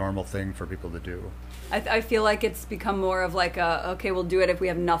such a normal thing for people to do. I feel like it's become more of like okay, we'll do it if we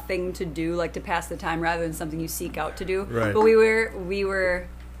have nothing to do, like to pass the time, rather than something you seek out to do. Right. But we were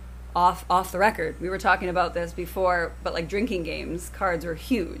off the record. We were talking about this before, but like drinking games, cards were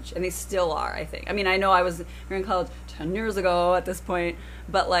huge, and they still are, I think. I mean, I know we were in college 10 years ago at this point,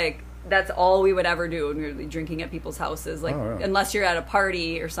 but like that's all we would ever do when we were drinking at people's houses, like unless you're at a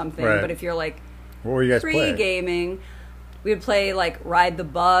party or something. Right. But if you're like What were you guys playing? pre-gaming, we would play like Ride the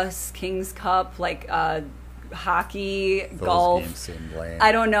Bus, King's Cup, like hockey, Those golf. games seemed lame.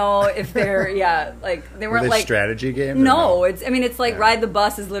 I don't know if they're like they Were weren't they like strategy games? No, or it's like Ride the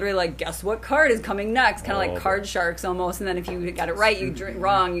Bus is literally like, guess what card is coming next, kind of like Oh, Card Sharks almost. And then if you got it right, you drink.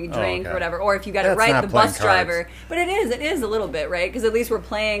 Wrong, you drink okay. or whatever. Or if you got That's it right, not the playing bus cards. driver. But it is a little bit, right? Because at least we're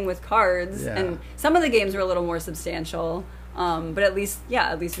playing with cards, Yeah. and some of the games were a little more substantial. But at least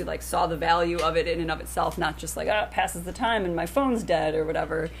we like saw the value of it in and of itself, not just like it passes the time and my phone's dead or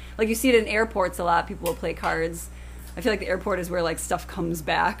whatever. Like you see it in airports a lot. People will play cards. I feel like the airport is where like stuff comes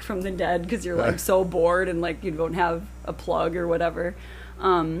back from the dead because you're like so bored and like you don't have a plug or whatever.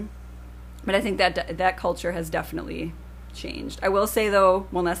 But I think that culture has definitely changed. I will say though,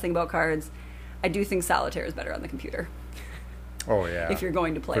 one last thing about cards, I do think solitaire is better on the computer. Oh yeah. If you're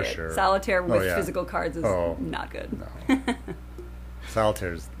going to play For it, sure. solitaire with yeah. physical cards is not good. No.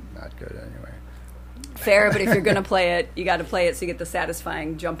 Solitaire's not good anyway. Fair, but if you're going to play it, you got to play it so you get the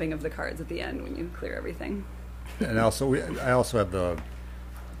satisfying jumping of the cards at the end when you clear everything. And also, I also have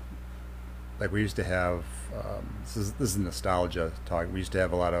we used to have. This is nostalgia talk. We used to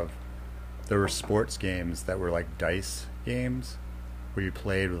have there were sports games that were like dice games, where you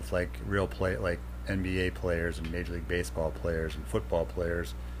played with like real like NBA players and Major League Baseball players and football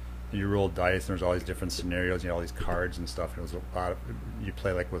players. And you rolled dice, and there's all these different scenarios. All these cards and stuff. And it was a lot. You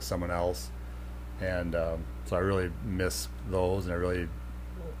play like with someone else, and so I really miss those, and I really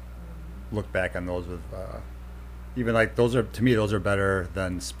look back on those with. Even like those are better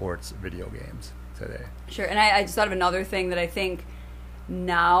than sports video games today. Sure, and I just thought of another thing that I think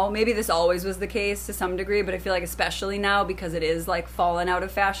now, maybe this always was the case to some degree, but I feel like especially now because it is like fallen out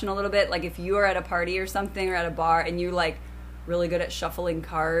of fashion a little bit. Like if you are at a party or something or at a bar and you're like really good at shuffling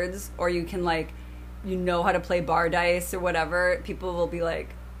cards, or you can like how to play bar dice or whatever, people will be like,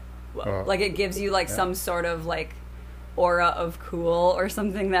 whoa. Like it gives you like some sort of like aura of cool or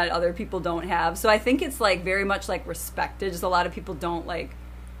something that other people don't have. So I think it's like very much like respected. Just a lot of people don't like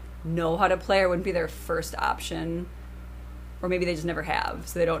know how to play, or wouldn't be their first option, or maybe they just never have,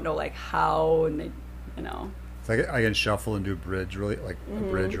 so they don't know like how, and they It's like I can shuffle and do bridge really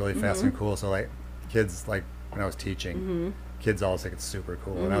fast and cool. So like kids, like when I was teaching, kids always think it's super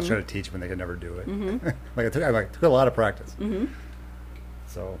cool, and I was trying to teach them and they could never do it. Like it took a lot of practice.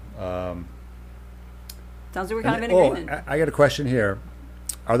 So sounds like we're kind of in agreement. I got a question here.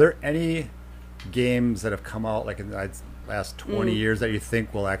 Are there any games that have come out like last 20 years that you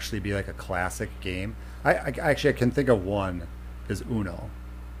think will actually be like a classic game. I can think of one is Uno.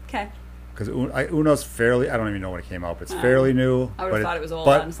 Okay. Because Uno's fairly, I don't even know when it came out, but it's fairly new. I would have thought it was old,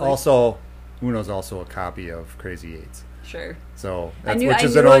 but honestly. also, Uno's also a copy of Crazy Eights. Sure. So, which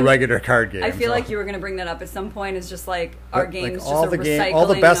is an old regular card game. I feel like you were going to bring that up at some point. It's just like our games, all just a recycling all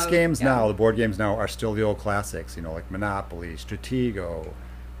the best of, games now, the board games now, are still the old classics. You know, like Monopoly, Stratego,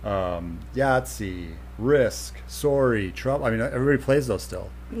 Yahtzee, Risk, Sorry, Trouble. I mean, everybody plays those still.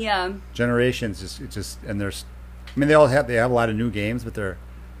 Yeah. Generations and there's, I mean, they have a lot of new games, but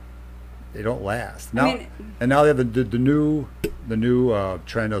they don't last now. And now they have the new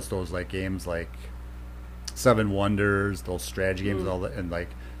trend of those like games like Seven Wonders, those strategy games, and like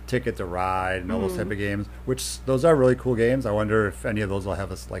Ticket to Ride and all those type of games. Which those are really cool games. I wonder if any of those will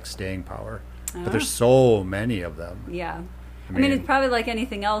have like staying power. But there's so many of them. Yeah, I mean it's probably like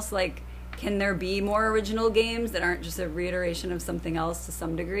anything else. Like, can there be more original games that aren't just a reiteration of something else to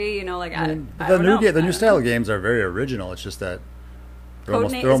some degree? You know, like I don't know. The new style of games are very original. It's just that. Is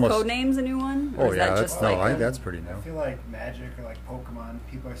Codenames a new one? Or I think that's pretty new. I feel like Magic or like Pokemon,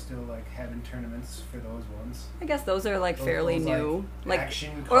 people are still like having tournaments for those ones. I guess those are like fairly new, like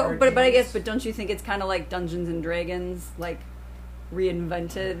action but I guess, but don't you think it's kind of like Dungeons and Dragons, like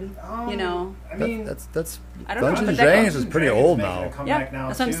reinvented? You know, I mean, that's I don't know. Dungeons and Dragons is pretty old now. Yeah,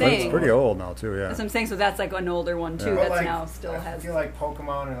 that's what I'm saying. It's pretty old now too. Yeah, that's what I'm saying. So that's like an older one too. Yeah. That's now still has. I feel like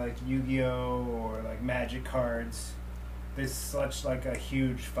Pokemon or like Yu-Gi-Oh or like Magic cards. There's such like a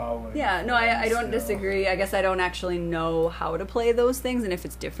huge following. Yeah, no, I don't disagree. I guess I don't actually know how to play those things and if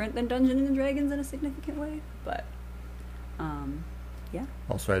it's different than Dungeons and Dragons in a significant way. But, yeah.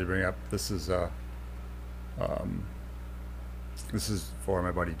 Also, I had to bring up this is for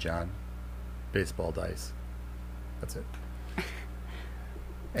my buddy John. Baseball dice. That's it.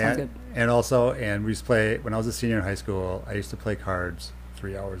 Sounds good. And we used to play when I was a senior in high school. I used to play cards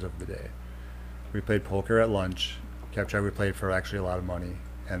 3 hours of the day. We played poker at lunch. Kept track. We played for actually a lot of money,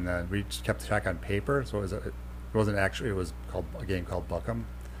 and then we just kept track on paper. So it wasn't actually. It was called a game called Buckham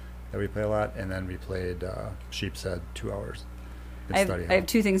that we play a lot, and then we played Sheep's Head 2 hours. I have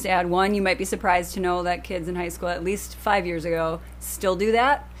two things to add. One, you might be surprised to know that kids in high school, at least 5 years ago, still do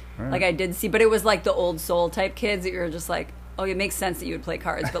that. Right. Like I did see, but it was like the old soul type kids that you're just like, oh, it makes sense that you would play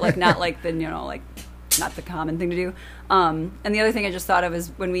cards, but like not like the like not the common thing to do. And the other thing I just thought of is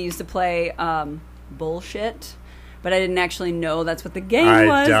when we used to play bullshit. But I didn't actually know that's what the game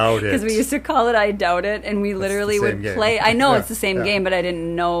was. I doubt it. Because we used to call it I Doubt It, and we literally would play. I know it's the same game, but I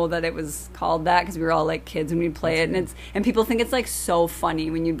didn't know that it was called that because we were all like kids when we'd play it. And people think it's like so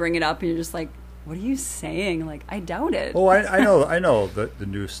funny when you bring it up and you're just like, what are you saying? Like, I doubt it. Oh, I know the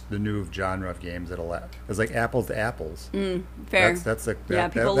new genre of that it'll it's like apples to apples. Fair. That's like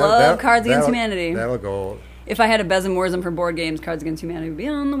people love Cards Against Humanity. That'll go. If I had a BEZM Warzone for board games, Cards Against Humanity would be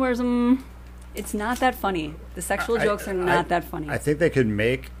on the Warzone. It's not that funny. The sexual jokes are not that funny. I think they could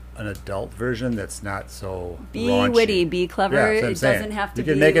make an adult version that's not so be raunchy. Witty, be clever. Yeah, it doesn't have to be.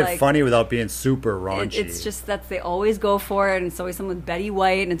 You can make it funny without being super raunchy. It's just that they always go for it, and it's always something with Betty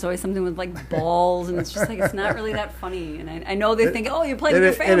White, and it's always something with like balls, and it's just like it's not really that funny. And I know they think, oh, you're playing with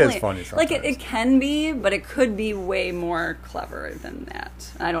your family. It is funny sometimes. Like it can be, but it could be way more clever than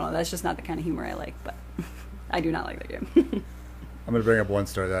that. I don't know. That's just not the kind of humor I like, but I do not like that game. I'm going to bring up one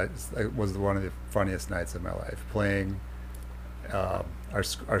story that was one of the funniest nights of my life. Playing our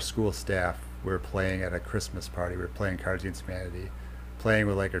school staff, we were playing at a Christmas party. We were playing Cards Against Humanity, playing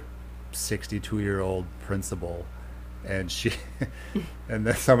with like a 62-year-old principal, and she, and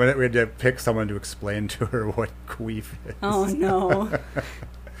then we had to pick someone to explain to her what queef is. Oh no!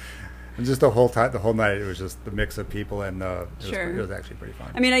 And just the whole night, it was just the mix of people, and it was actually pretty fun.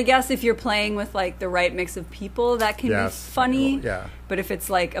 I mean, I guess if you're playing with like the right mix of people, that can be funny. Yeah. But if it's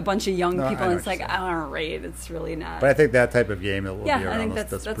like a bunch of young people, and it's like, all right, it's really not. But I think that type of game will be around. I think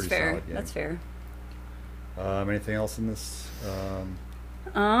that's pretty fair. Solid game. That's fair. Anything else in this?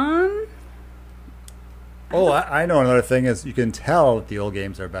 I know another thing is you can tell that the old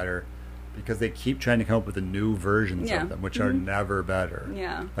games are better because they keep trying to come up with the new versions of them, which are never better.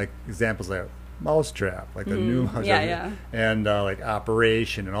 Yeah. Like examples like Mousetrap, like the new Mousetrap, and like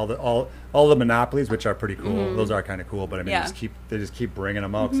Operation, and all the Monopolies, which are pretty cool. Those are kind of cool, but I mean, they just keep bringing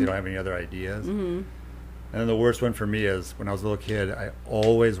them out because they don't have any other ideas. And then the worst one for me is when I was a little kid, I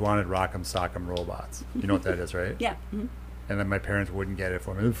always wanted Rock'em Sock'em Robots. You know what that is, right? Yeah. And then my parents wouldn't get it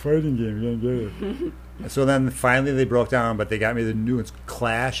for me. It's a fighting game, you can't get it. So then finally they broke down, but they got me the new ones,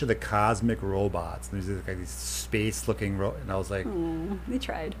 Clash of the Cosmic Robots. And there's like these space-looking and I was like... they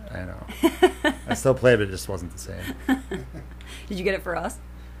tried. I know. I still played, but it just wasn't the same. Did you get it for us?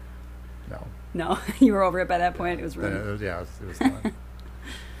 No. No, you were over it by that point. It was Then ruined. it was done.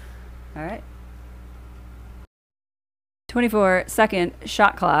 All right. 24-second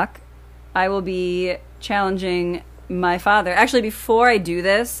shot clock. I will be challenging my father. Actually, before I do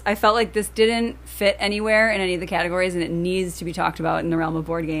this, I felt like this didn't fit anywhere in any of the categories, and it needs to be talked about in the realm of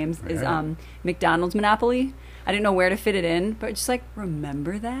board games, is McDonald's Monopoly. I didn't know where to fit it in, but just like,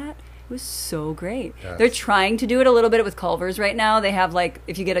 remember that? It was so great. Yes. They're trying to do it a little bit with Culver's right now. They have, like,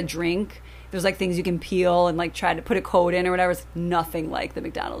 if you get a drink, there's like things you can peel and like try to put a code in or whatever. It's nothing like the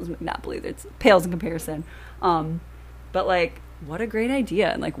McDonald's Monopoly. It pales in comparison. But like, what a great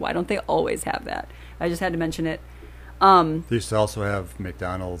idea. And like, why don't they always have that? I just had to mention it. They used to also have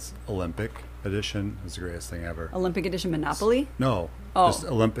McDonald's Olympic Edition. It was the greatest thing ever. Olympic Edition Monopoly? No. Oh. Just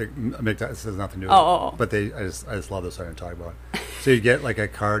Olympic. McDonald's has nothing to do with Oh. it. But I just love this. I didn't talk about it. So you get like a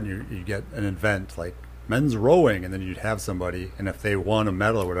card and you get an event like men's rowing, and then you'd have somebody, and if they won a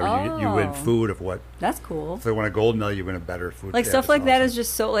medal or whatever, you win food of what. That's cool. If they won a gold medal, you win a better food. Like, Yeah, stuff it's like that awesome. is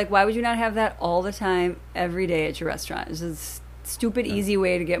just so, like, why would you not have that all the time, every day at your restaurant? It's just a stupid, easy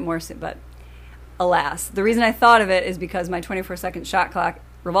way to get more, but alas. The reason I thought of it is because my 24-second shot clock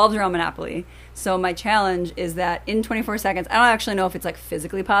revolves around Monopoly. So my challenge is that in 24 seconds, I don't actually know if it's, like,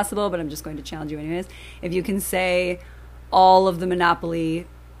 physically possible, but I'm just going to challenge you anyways. If you can say all of the Monopoly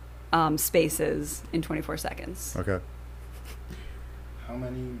spaces in 24 seconds. Okay. How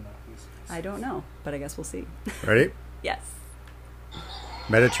many Monopoly spaces? I don't know, but I guess we'll see. Ready? Yes.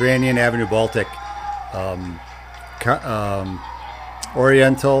 Mediterranean Avenue, Baltic,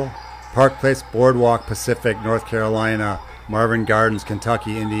 Oriental, Park Place, Boardwalk, Pacific, North Carolina, Marvin Gardens,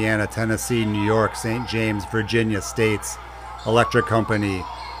 Kentucky, Indiana, Tennessee, New York, St. James, Virginia, States, Electric Company,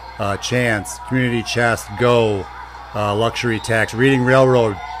 Chance, Community Chest, Go, Luxury Tax, Reading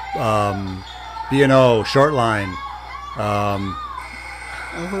Railroad, B&O, Short Line.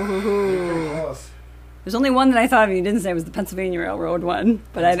 Pretty close. There's only one that I thought of you didn't say was the Pennsylvania Railroad one,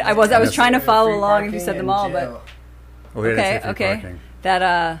 but I was trying to follow Free along if you parking said them and all, jail. Oh, wait, I didn't say free okay. parking.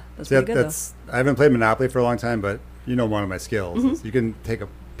 That's See, pretty good that's I haven't played Monopoly for a long time, but you know one of my skills. Mm-hmm. is You can take a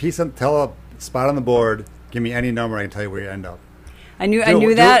piece of, tell a spot on the board, give me any number, I can tell you where you end up. though. I knew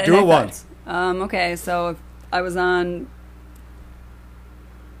that. Do and it I thought- once. Okay, so if I was on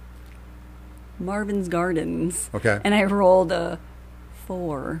Marvin's Gardens, Okay. and I rolled a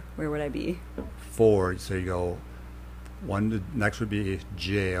 4, where would I be? 4, so you go next would be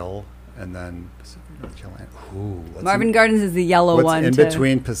jail, and then Pacific North Carolina. Ooh, Marvin Gardens is the yellow what's one. in to-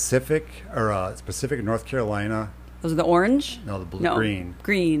 between Pacific or Pacific North Carolina? Those are the orange? No, the blue, No, green,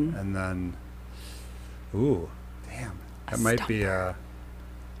 green. and then damn, A that might be stumper.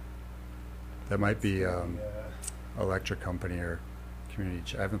 Yeah. Electric Company or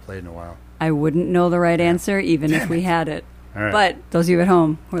Community. I haven't played in a while. I wouldn't know the right answer even if we had it. All right. But those of you at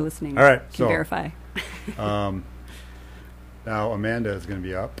home who are listening All right, can so- verify. Now Amanda is going to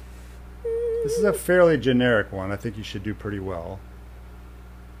be up. This is a fairly generic one. I think you should do pretty well.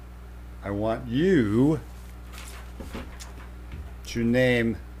 I want you to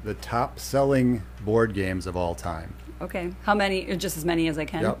name the top selling board games of all time. Okay. How many? Just as many as I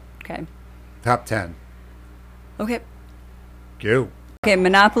can? Yep. Okay. Top 10. Okay. Go. Okay,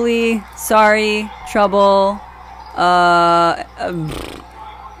 Monopoly, Sorry, Trouble.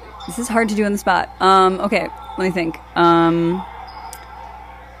 This is hard to do on the spot. Okay, let me think.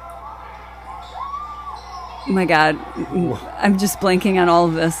 Oh my God, I'm just blanking on all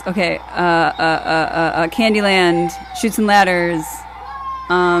of this. Okay, Candyland, Shoots and Ladders.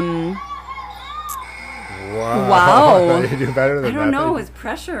 Wow. you do better than I don't that. know. It's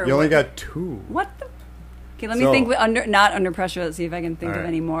pressure. You only got 2. What the? Okay, let me So- think. Not under pressure. Let's see if I can think All of right.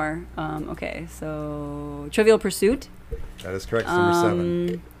 any more. Okay, so Trivial Pursuit. That is correct. It's number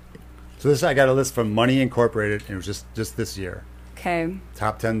 7. So this I got a list from Money Incorporated, and it was just this year. Okay.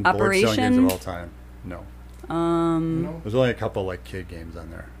 Top 10 board selling games Operation? of all time. No. No? There's only a couple like kid games on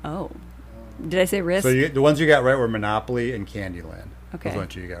there. Oh, did I say Risk? So the ones you got right were Monopoly and Candyland. Okay. Those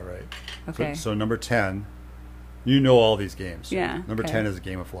ones you got right. Okay. So number 10, you know all these games. So Yeah, Number okay. 10 is a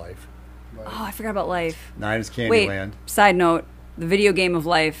Game of Life. Oh, I forgot about Life. 9 is Wait. Candyland. Side note: the video game of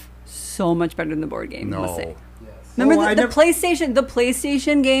Life so much better than the board game. No. Let's say. Yes. Remember Oh, I the never-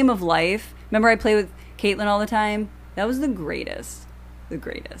 PlayStation game of Life? Remember I play with Caitlin all the time? That was the greatest. The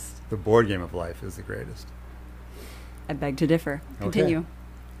greatest. The board game of Life is the greatest. I beg to differ. Okay. Continue.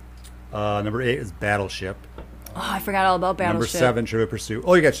 Number 8 is Battleship. Oh, I forgot all about Number Battleship. 7, Trivial Pursuit.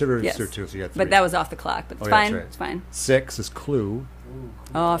 Oh, you got Trivial Yes. Pursuit too, so you got 3. But that was off the clock. But it's Oh, yeah, that's fine. right. It's fine. 6 is Clue.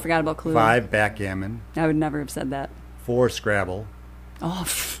 Oh, I forgot about Clue. 5, Backgammon. I would never have said that. 4, Scrabble. Oh,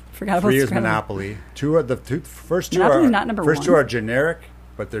 forgot about 3 is Scrabble. Monopoly. First two Monopoly's are not number first 2 1. are generic,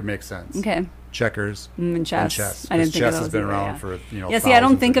 but they make sense. Okay. checkers, and chess. and chess. I didn't think chess of those has been either, around yeah. for Yeah, see, I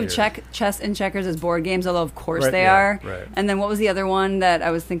don't think of years. chess and checkers as board games, although of course Right, they yeah, are. right. And then what was the other one that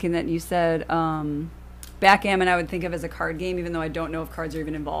I was thinking that you said? Backgammon I would think of as a card game, even though I don't know if cards are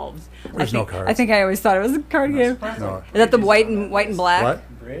even involved. There's no cards. I think I always thought it was a card game. No. Is that the white and black?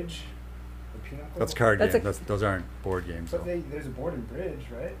 What? Bridge? The pinochle? That's card That's game. Those aren't board games. But Though. there's a board and bridge,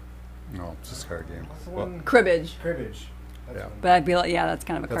 right? No, it's just card game. What's the Well, one? Cribbage. Cribbage. That's Yeah. one. But I'd be like, yeah, that's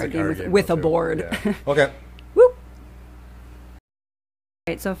kind of a that's card a card game game with a too. board. Yeah. Okay. Whoop.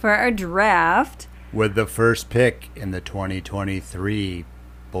 All right, so for our draft, With the first pick in the 2023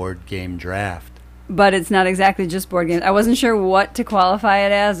 board game draft. but it's not exactly just board games. I wasn't sure what to qualify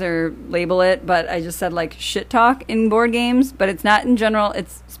it as or label it, but I just said like shit talk in board games, but it's not in general.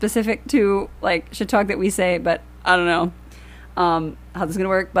 It's specific to like shit talk that we say, but I don't know how this is going to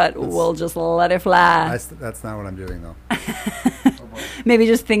work, but we'll just let it fly. That's not what I'm doing, though. Maybe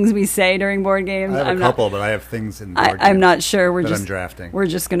just things we say during board games. I have I'm a not- couple, but I have things in board games I'm not sure. that I'm drafting. We're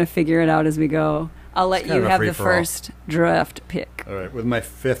just going to figure it out as we go. I'll let It's kind you of a have the free-for-all. first draft pick. All right, with my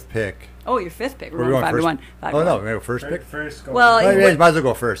fifth pick. Oh, your fifth pick. We're We're going going 5 to first. 1. 5 to Oh, no, 1. we have a first pick? First go. Well, Oh, you yeah, would- you might as well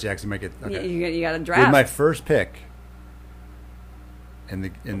go first. You actually make it. Okay. You got to draft. With my first pick in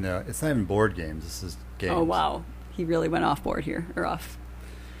the it's not even board games. This is games. Oh wow, he really went off board here or off.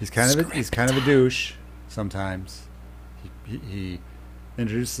 He's kind of a douche sometimes. He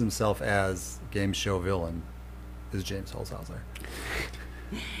introduces himself as game show villain. Is James Holzhauser.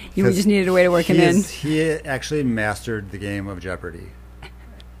 You just needed a way to work him in. He actually mastered the game of Jeopardy,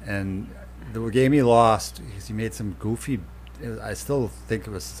 and the game he lost because he made some goofy. I still think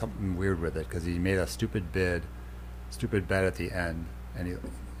it was something weird with it because he made a stupid bet at the end, and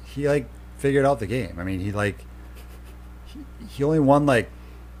he like figured out the game. I mean, he only won like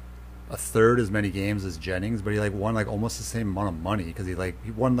a third as many games as Jennings, but he like won like almost the same amount of money because he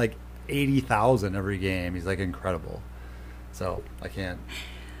won like 80,000 every game. He's like incredible. So I can't.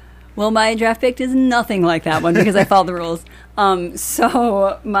 Well, my draft pick is nothing like that one because I followed the rules.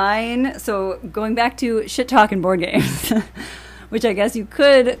 So going back to shit talk in board games, which I guess you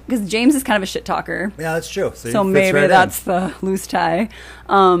could, because James is kind of a shit talker. Yeah, that's true. So maybe that's the loose tie.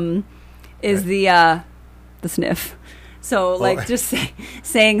 Is the sniff. So like just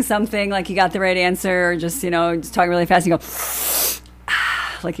saying something like you got the right answer, or just just talking really fast. And you go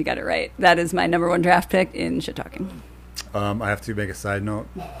like you got it right. That is my number 1 draft pick in shit talking. I have to make a side note.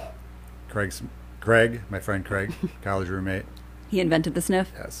 Craig, my friend Craig, college roommate. He invented the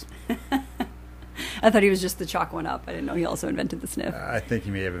sniff. Yes, I thought he was just the chalk one up. I didn't know he also invented the sniff. I think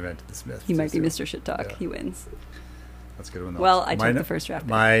he may have invented the Smith. He might be Mr. Shit Talk. Yeah. He wins. That's a good one. Though. Well, I took the first draft pick.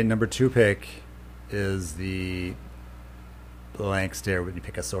 My number 2 pick is the blank stare when you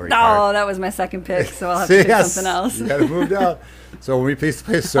pick a sorry Oh, card. that was my second pick, so I'll have to pick Yes, something else. You got to move down. So when we play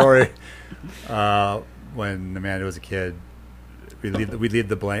sorry, when Amanda was a kid, we leave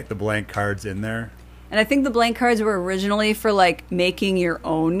the blank cards in there. And I think the blank cards were originally for like making your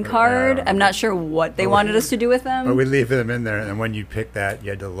own card. Yeah. I'm not sure what they wanted us to do with them. Or we leave them in there, and when you pick that, you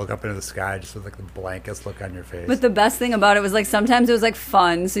had to look up into the sky just with like the blankest look on your face. But the best thing about it was like sometimes it was like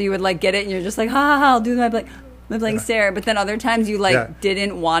fun, so you would like get it and you're just like, ha ha ha, I'll do my blank stare. But then other times you like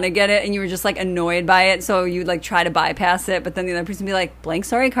didn't want to get it and you were just like annoyed by it, so you'd like try to bypass it. But then the other person would be like, blank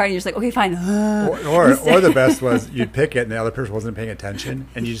sorry card, and you're just like, okay, fine. Or the best was you'd pick it and the other person wasn't paying attention,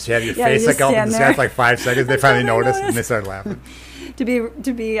 and you just have your Yeah, face you like just up in the stand sky there. for like 5 seconds. They finally Finally noticed and noticed. they started laughing. To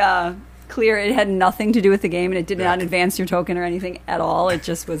be clear, it had nothing to do with the game, and it did not advance your token or anything at all. It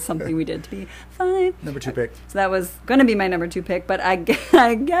just was something we did to be fine. Number 2 pick. So that was going to be my number 2 pick, but I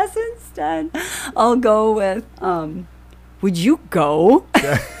guess instead I'll go with would you go?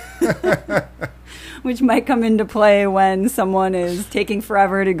 Which might come into play when someone is taking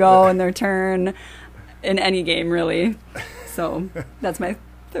forever to go in their turn in any game, really. So that's my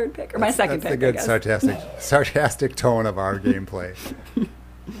third pick, or my second That's pick, the I good guess. sarcastic tone of our gameplay.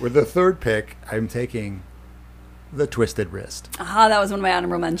 With the third pick, I'm taking the twisted wrist. That was one of my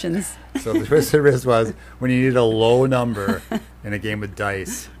honorable mentions. So the twisted wrist was when you needed a low number in a game with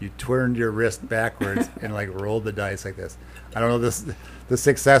dice, you turned your wrist backwards and like rolled the dice like this. I don't know, the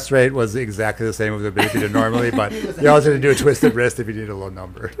success rate was exactly the same as it would be normally, but you always had to do a twisted wrist if you needed a low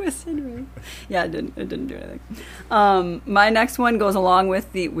number. Twisted wrist. Yeah, it didn't do anything. My next one goes along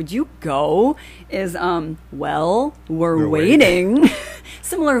with the would you go is well, we're waiting.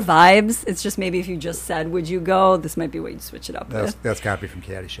 Similar vibes. It's just maybe if you just said would you go, this might be a way to switch it up That's copy from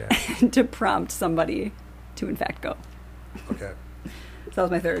Caddyshack. to prompt somebody to in fact go. Okay. So that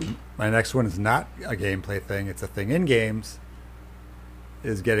was my third. My next one is not a gameplay thing. It's a thing in games.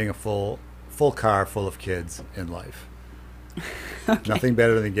 Is getting a full car full of kids in life. Okay. Nothing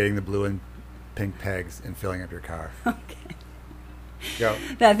better than getting the blue and pink pegs and filling up your car. Okay. Go.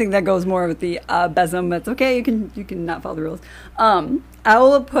 I think that goes more with the BEZM. That's okay. You can not follow the rules. I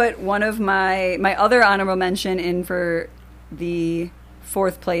will put one of my other honorable mention in for the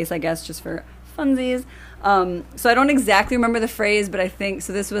 4th place, I guess, just for funsies. So I don't exactly remember the phrase, but I think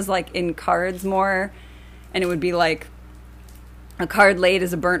so. This was like in cards more, and it would be like a card laid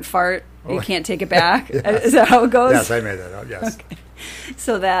is a burnt fart. You can't take it back. Yes. Is that how it goes? Yes, I made that up. Yes. Okay.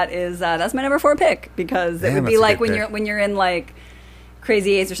 So that's my number 4 pick, because it would be like when you're in like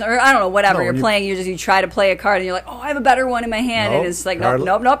Crazy Eights or something, or I don't know, whatever you're playing. You try to play a card and you're like, oh, I have a better one in my hand, and it's like,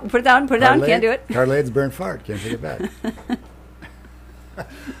 nope, put it down, can't do it. Card laid's burnt fart, can't take it back.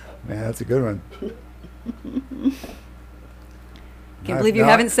 Man, that's a good one. Can't believe you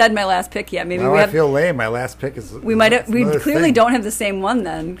haven't said my last pick yet. Maybe I feel lame. My last pick is. We clearly don't have the same one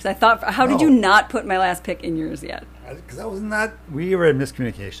then, because I thought, how did you not put my last pick in yours yet? Because I was not. We were in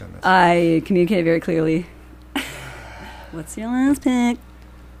miscommunication on this. I communicated very clearly. What's your last pick?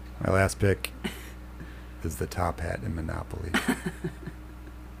 My last pick is the top hat in Monopoly.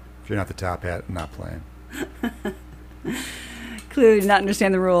 If you're not the top hat, I'm not playing. Clearly did not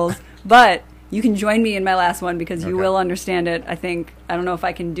understand the rules, but you can join me in my last one, because you will understand it. I don't know if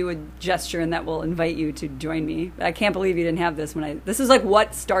I can do a gesture and that will invite you to join me. I can't believe you didn't have this this is like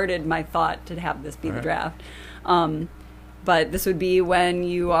what started my thought to have this be the draft. But this would be when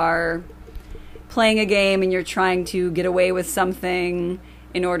you are playing a game and you're trying to get away with something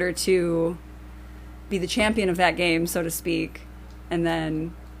in order to be the champion of that game, so to speak, and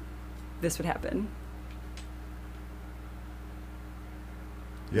then this would happen.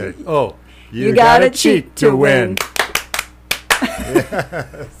 You gotta cheat to win.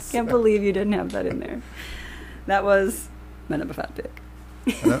 Yes. Can't believe you didn't have that in there. That was my number 5 pick.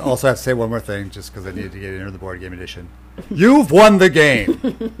 And I also have to say one more thing, just because I needed to get into the board game edition. You've won the game.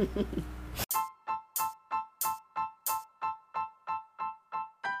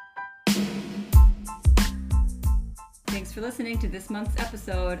 Thanks for listening to this month's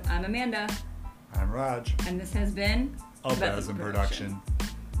episode. I'm Amanda. I'm Raj. And this has been a BEZM production.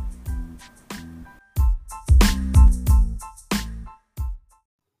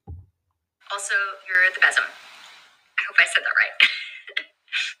 Also, you're the BEZM. I hope I said that right.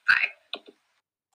 Bye.